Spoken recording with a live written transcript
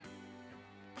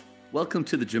Welcome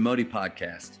to the JAMODI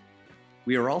podcast.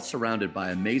 We are all surrounded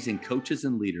by amazing coaches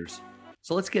and leaders.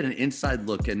 So let's get an inside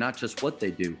look at not just what they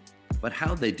do, but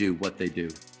how they do what they do.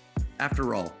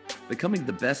 After all, becoming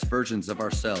the best versions of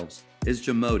ourselves is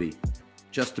JAMODI,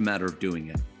 just a matter of doing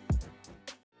it.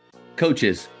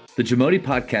 Coaches, the JAMODI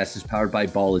podcast is powered by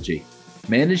Ballogy.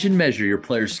 Manage and measure your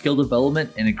players' skill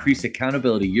development and increase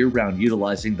accountability year-round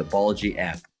utilizing the Ballogy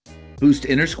app. Boost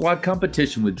inter-squad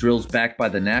competition with drills backed by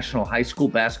the National High School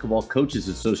Basketball Coaches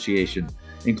Association,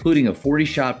 including a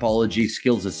 40-shot Ballogy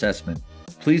skills assessment.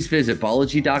 Please visit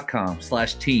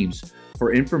ballogy.com/teams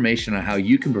for information on how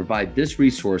you can provide this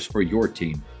resource for your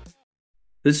team.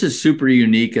 This is super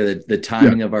unique, the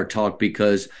timing of our talk,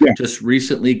 because just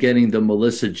recently getting the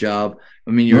Melissa job. I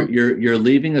mean, you're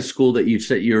leaving a school that you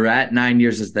said you're at 9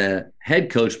 years as the head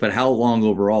coach, but how long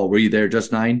overall? Were you there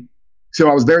just 9? So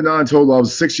I was there 9 total. I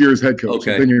was 6 years head coach.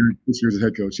 Okay. I've been here 6 years as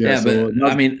head coach. Yeah, so but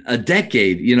I mean, a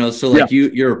decade, so like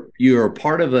you're a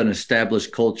part of an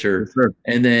established culture. Yes, sir.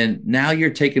 And then now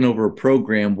you're taking over a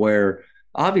program where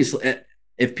obviously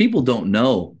if people don't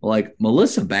know, like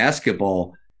Melissa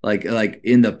basketball, like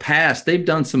in the past, they've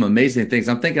done some amazing things.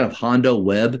 I'm thinking of Hondo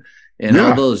Webb and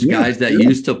all those guys that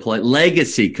used to play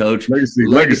legacy, coach.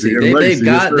 Legacy.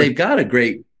 They've got a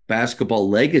great basketball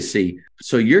legacy.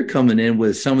 So you're coming in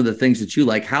with some of the things that you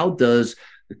like. How does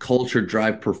the culture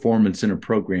drive performance in a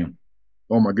program?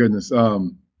 Oh my goodness.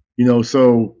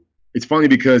 So it's funny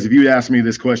because if you asked me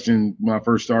this question when I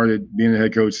first started being a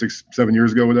head coach 6-7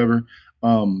 years ago, whatever,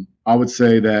 I would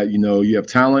say that, you have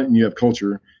talent and you have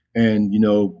culture, and,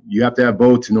 you have to have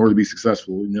both in order to be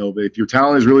successful. But if your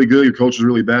talent is really good, your culture is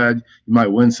really bad, you might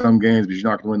win some games, but you're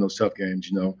not going to win those tough games.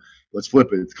 Let's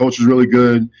flip it. If the culture is really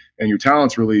good and your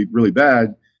talent's really, really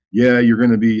bad, you're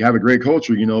going to have a great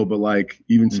culture, but like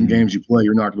even some games you play,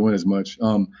 you're not going to win as much.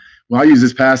 When I use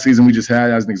this past season we just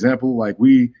had as an example, like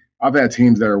I've had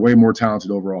teams that are way more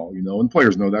talented overall, and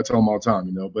players know that. I tell them all the time,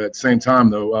 but at the same time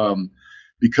though,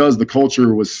 because the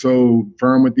culture was so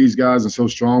firm with these guys and so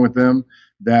strong with them,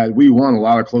 that we won a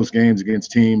lot of close games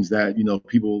against teams that,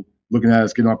 people looking at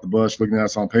us getting off the bus, looking at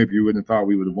us on paper, you wouldn't have thought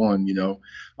we would have won,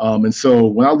 And so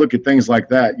when I look at things like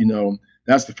that,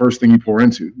 that's the first thing you pour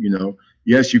into,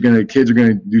 Yes, kids are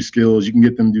going to do skills. You can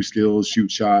get them to do skills, shoot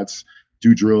shots,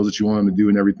 do drills that you want them to do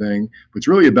and everything. But it's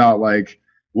really about like,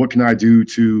 what can I do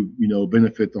to,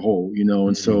 benefit the whole,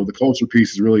 And so the culture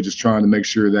piece is really just trying to make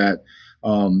sure that,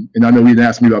 and I know you didn't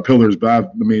ask me about pillars,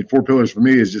 but 4 pillars for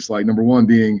me is just like, number one,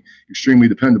 being extremely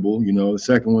dependable. The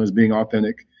second one is being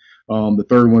authentic. The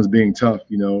third one is being tough,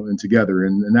 and together.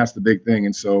 And that's the big thing.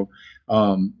 And so,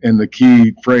 and the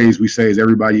key phrase we say is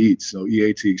everybody eats. So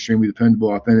E.A.T., extremely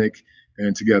dependable, authentic,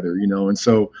 and together, And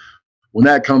so when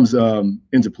that comes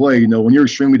into play, when you're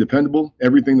extremely dependable,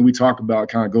 everything that we talk about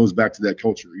kind of goes back to that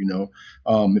culture,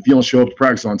 If you don't show up to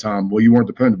practice on time, well, you weren't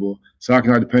dependable. So how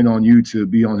can I depend on you to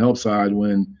be on help side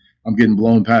when I'm getting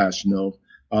blown past,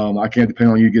 I can't depend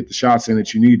on you to get the shots in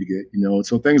that you need to get, And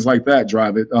so things like that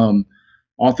drive it.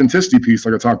 Authenticity piece,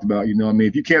 like I talked about,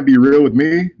 if you can't be real with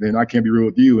me, then I can't be real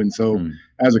with you. And so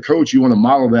as a coach, you want to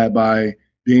model that by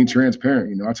being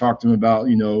transparent. I talked to him about,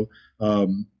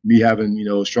 me having,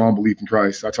 a strong belief in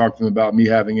Christ. I talked to him about me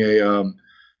having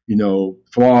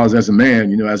flaws as a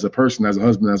man, as a person, as a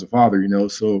husband, as a father,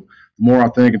 So the more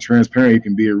authentic and transparent you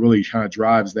can be, it really kind of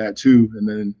drives that too. And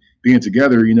then being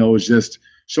together, is just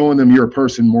showing them you're a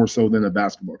person more so than a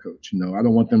basketball coach. I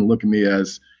don't want them to look at me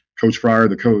as Coach Friar,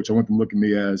 the coach. I want them to look at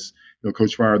me as,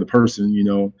 Coach Friar, the person.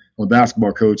 I'm a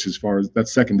basketball coach, as far as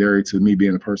that's secondary to me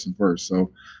being a person first.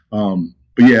 So,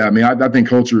 but yeah, I think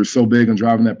culture is so big on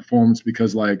driving that performance,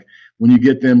 because like when you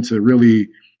get them to really,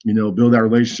 build that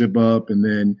relationship up and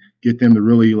then get them to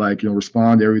really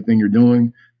respond to everything you're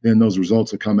doing, then those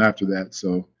results will come after that.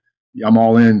 So yeah, I'm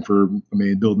all in for,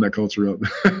 building that culture up.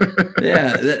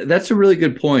 Yeah, that's a really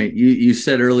good point. You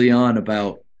said early on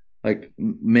about like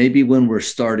maybe when we're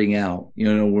starting out,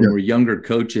 when we're younger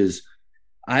coaches,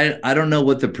 I don't know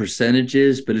what the percentage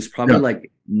is, but it's probably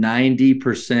like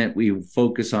 90% we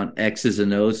focus on X's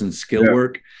and O's and skill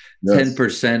work.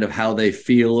 10% of how they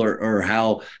feel or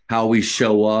how we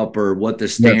show up or what the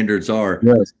standards are.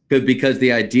 Because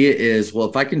the idea is, well,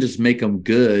 if I can just make them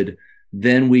good,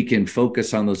 then we can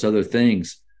focus on those other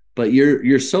things. But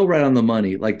you're so right on the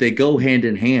money. Like they go hand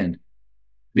in hand,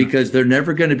 because they're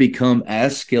never going to become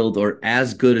as skilled or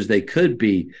as good as they could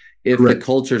be if the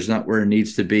culture is not where it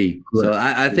needs to be. So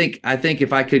I think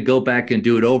if I could go back and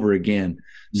do it over again,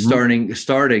 starting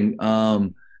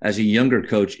as a younger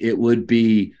coach, it would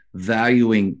be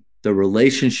valuing the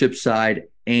relationship side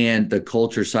and the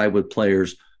culture side with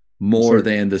players more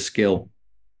than the skill.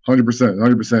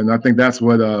 100%. And I think that's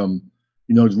what,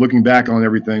 looking back on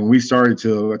everything, I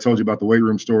told you about the weight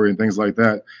room story and things like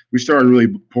that. We started really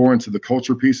pouring into the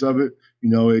culture piece of it.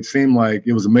 It seemed like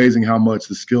it was amazing how much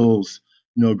the skills,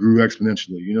 grew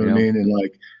exponentially, what I mean?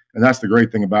 And that's the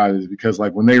great thing about it, is because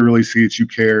like when they really see that you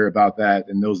care about that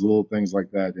and those little things like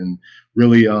that, and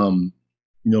really,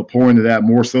 pour into that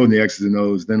more so than the X's and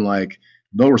O's, then like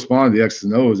they'll respond to the X's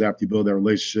and O's after you build that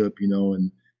relationship,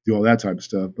 and do all that type of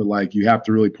stuff. But like you have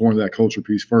to really pour into that culture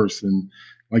piece first. And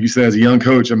like you said, as a young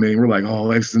coach, I mean, we're like,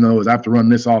 oh, X's and O's, I have to run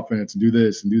this offense and do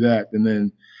this and do that. And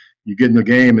then you get in the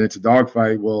game and it's a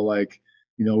dogfight. Well, like,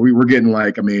 we're getting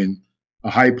like, I mean, a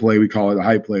hype play, we call it a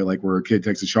hype play, like where a kid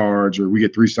takes a charge or we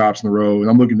get 3 stops in a row. And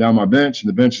I'm looking down my bench and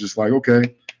the bench is just like,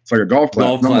 okay, it's like a golf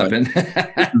clap. Golf clapping.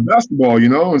 Like, basketball,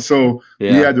 And so we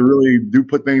had to really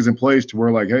put things in place to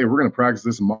where like, hey, we're going to practice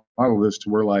this and model this to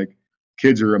where like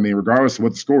kids are, I mean, regardless of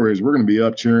what the score is, we're going to be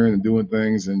up cheering and doing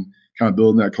things and kind of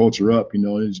building that culture up, and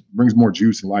it just brings more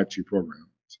juice and life to your program.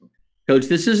 So. Coach,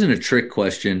 this isn't a trick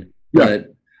question,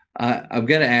 but I'm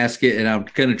going to ask it, and I'm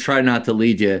going to try not to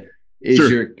lead you.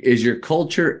 Is your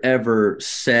culture ever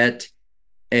set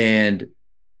and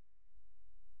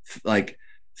like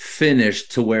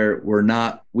finished to where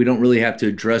we don't really have to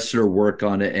address it or work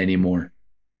on it anymore?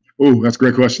 Oh, that's a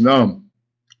great question.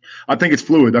 I think it's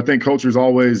fluid. I think culture is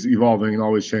always evolving and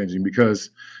always changing, because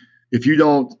if you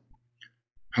don't,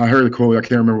 I heard a quote, I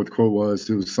can't remember what the quote was.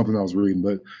 It was something I was reading,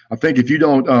 but I think if you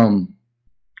don't,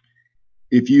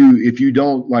 if you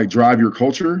don't like drive your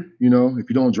culture, if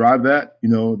you don't drive that,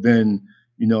 then,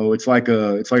 it's like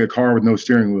a car with no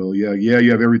steering wheel. Yeah.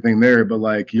 You have everything there, but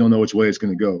like, you don't know which way it's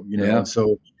going to go, And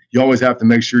so you always have to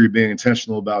make sure you're being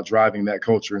intentional about driving that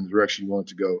culture in the direction you want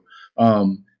it to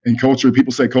go. And culture,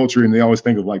 people say culture and they always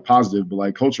think of like positive, but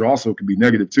like culture also can be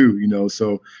negative too,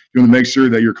 So you want to make sure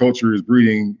that your culture is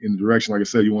breeding in the direction, like I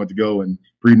said, you want it to go, and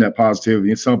breeding that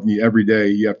positivity. It's something every day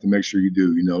you have to make sure you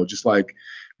do, just like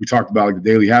we talked about like the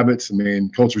daily habits. I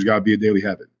mean, culture's got to be a daily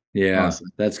habit. Yeah,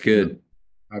 honestly. That's good.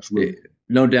 Absolutely.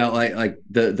 No doubt. Like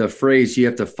the phrase, you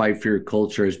have to fight for your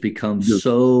culture, has become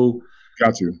so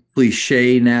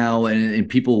cliche now. And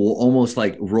people will almost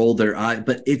like roll their eye,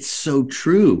 but it's so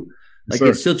true. Like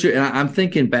it's still true. And I'm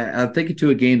thinking to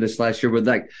a game this last year where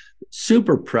like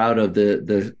super proud of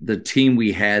the team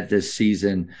we had this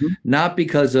season, not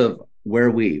because of where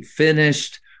we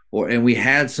finished and we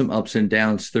had some ups and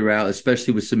downs throughout,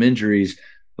 especially with some injuries,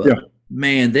 but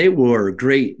man, they were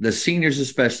great. The seniors,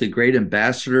 especially, great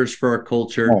ambassadors for our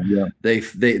culture. Oh, yeah.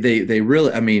 They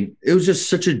really, I mean, it was just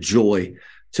such a joy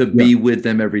to be with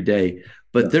them every day.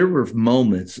 But there were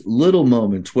little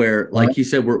moments where, like you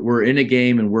said, we're in a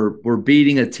game and we're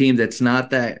beating a team that's not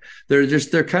that.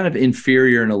 They're kind of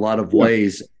inferior in a lot of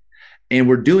ways, and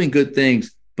we're doing good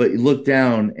things. But you look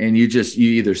down and you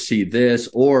either see this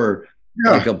or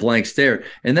like a blank stare,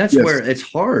 and that's where it's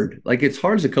hard. Like it's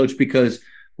hard as a coach because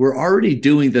we're already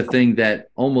doing the thing that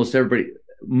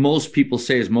most people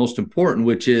say is most important,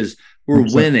 which is we're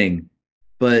winning.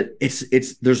 But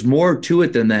there's more to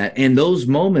it than that. And those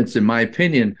moments, in my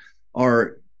opinion,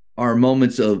 are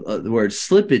moments of where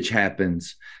slippage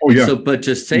happens. Oh, yeah. So, but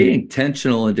just stay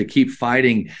intentional and to keep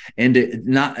fighting, and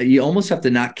you almost have to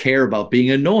not care about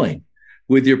being annoying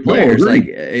with your players,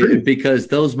 because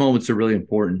those moments are really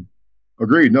important.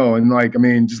 Agreed. No, and like, I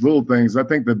mean, just little things. I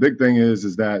think the big thing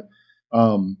is that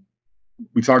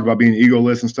we talk about being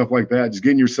egoless and stuff like that. Just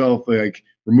getting yourself like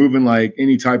removing like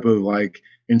any type of like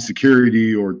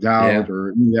insecurity or doubt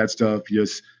or any of that stuff,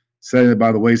 just setting it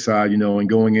by the wayside, and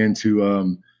going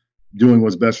into doing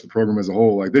what's best for the program as a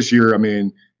whole. Like this year, I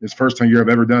mean, this first time year I've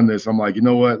ever done this, I'm like, you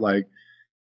know what, like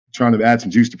trying to add some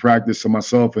juice to practice. So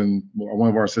myself and one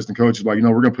of our assistant coaches, like,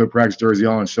 we're going to put a practice jersey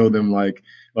on and show them like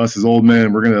us as old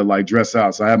men, we're going to like dress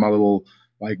out. So I had my little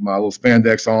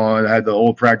spandex on. I had the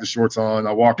old practice shorts on.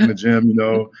 I walked in the gym,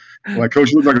 like,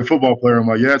 coach, you look like a football player. I'm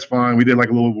like, yeah, it's fine. We did like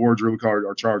a little war drill. We call it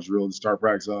our charge drill to start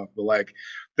practice off. But like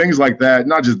things like that,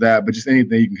 not just that, but just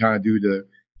anything you can kind of do to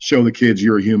show the kids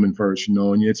you're a human first,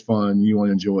 and it's fun. And you want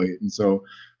to enjoy it. And so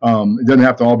it doesn't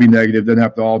have to all be negative. It doesn't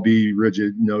have to all be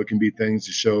rigid. It can be things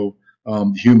to show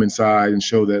the human side and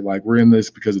show that like we're in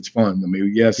this because it's fun. I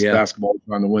mean, basketball is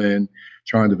trying to win,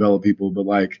 trying to develop people, but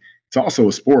like it's also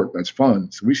a sport that's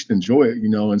fun. So we should enjoy it,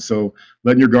 and so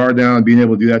letting your guard down and being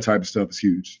able to do that type of stuff is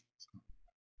huge.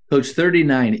 Coach,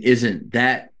 39 isn't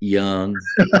that young.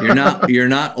 You're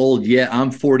not old yet.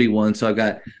 I'm 41,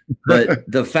 but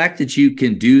the fact that you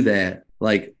can do that,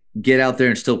 like get out there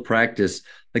and still practice,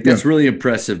 like that's really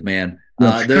impressive, man.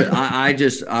 I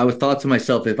thought to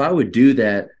myself, if I would do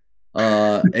that,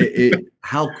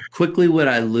 How quickly would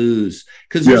I lose?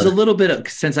 Because Yeah. there's a little bit of,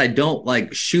 since I don't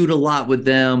like shoot a lot with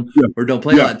them Yeah. or don't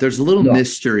play a Yeah. lot, there's a little No.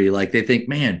 mystery. Like they think,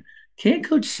 man, can't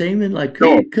Coach Saman, like,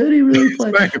 No. could he really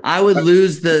play? Same. I would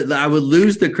lose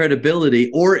the credibility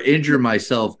or injure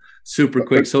myself super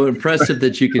quick. So impressive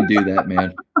that you can do that,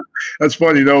 man. That's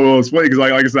funny. No, well, it's funny because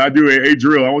like I said, I do a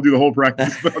drill. I won't do the whole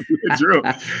practice, but I'll do a drill.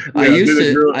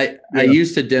 I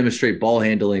used to demonstrate ball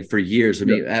handling for years. I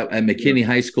mean, at McKinney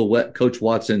High School, Coach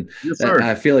Watson, yes, sir.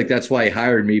 I feel like that's why he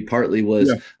hired me. Partly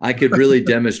was I could really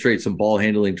demonstrate some ball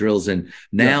handling drills, and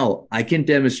now I can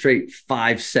demonstrate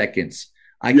 5 seconds.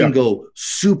 I can go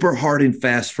super hard and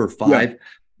fast for 5,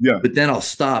 but then I'll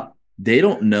stop. They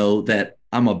don't know that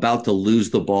I'm about to lose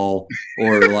the ball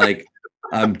or like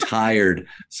I'm tired.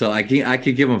 So I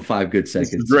can give them 5 good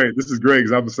seconds. This is great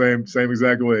because I'm the same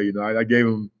exact way. You know, I gave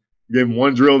them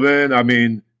one drill then. I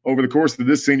mean, over the course of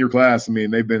this senior class, I mean,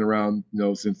 they've been around, you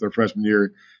know, since their freshman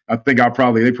year. I think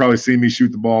they probably seen me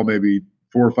shoot the ball maybe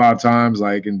 4 or 5 times.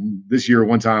 Like, and this year,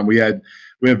 one time we had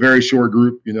a very short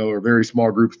group, you know, or very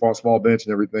small group, small bench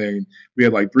and everything. We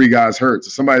had like 3 guys hurt. So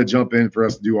somebody to jump in for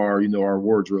us to do our, you know, our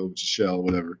war drill, which is shell,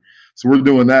 whatever. So we're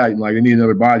doing that, and like they need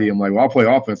another body. I'm like, well, I'll play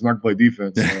offense. I'm not gonna play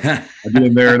defense. So I get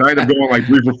in there, and I end up going like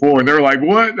 3 for 4, and they're like,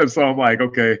 what? And so I'm like,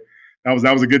 okay, that was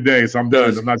a good day. So I'm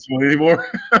done. I'm not doing anymore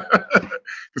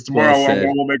because tomorrow I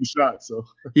won't make a shot. So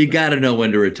you got to know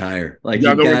when to retire. Like you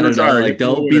got to know, like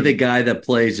don't be the guy that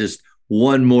plays just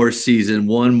one more season,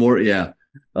 one more. Yeah,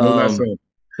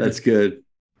 that's good.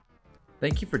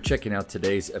 Thank you for checking out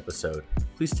today's episode.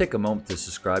 Please take a moment to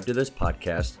subscribe to this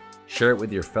podcast, share it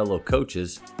with your fellow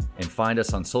coaches, and find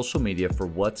us on social media for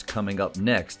what's coming up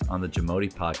next on the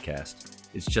JAMODI podcast.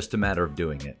 It's just a matter of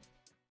doing it.